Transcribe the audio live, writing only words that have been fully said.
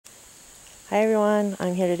Hi everyone,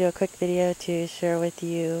 I'm here to do a quick video to share with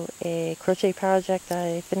you a crochet project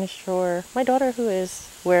I finished for my daughter who is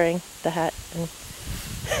wearing the hat and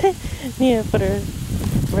need to put her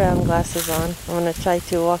round glasses on. I'm going to try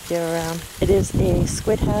to walk you around. It is a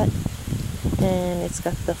squid hat and it's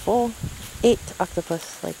got the full 8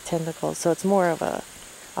 octopus like tentacles, so it's more of a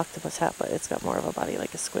octopus hat, but it's got more of a body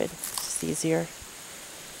like a squid. It's just easier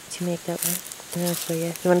to make that one. And I'll show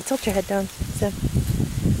you. You want to tilt your head down, Sam?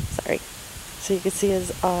 Sorry. So you can see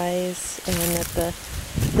his eyes, and then the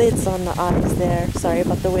lid's on the eyes there. Sorry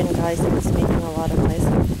about the wind, guys, it's making a lot of noise.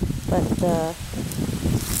 But the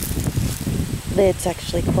lids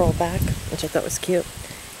actually curl back, which I thought was cute.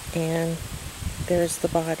 And there's the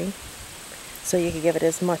body. So you can give it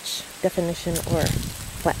as much definition or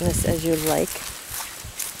flatness as you like.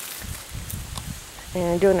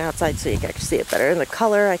 And I'm doing it outside so you can actually see it better. And the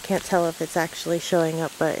color, I can't tell if it's actually showing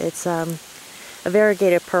up, but it's a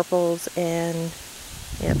variegated purples and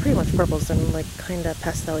yeah, pretty much purples and like kind of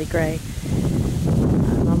pastel-y gray.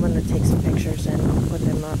 I'm going to take some pictures and I'll put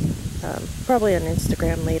them up probably on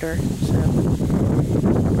Instagram later. So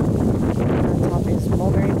on top is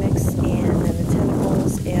mulberry mix, and then the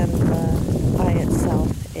tentacles and the eye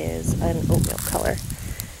itself is an oatmeal color.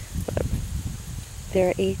 But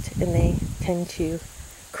they're 8 and they tend to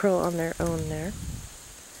curl on their own there.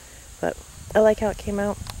 But I like how it came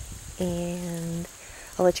out. And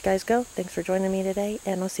I'll let you guys go. Thanks for joining me today,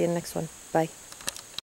 and I'll see you in the next one. Bye.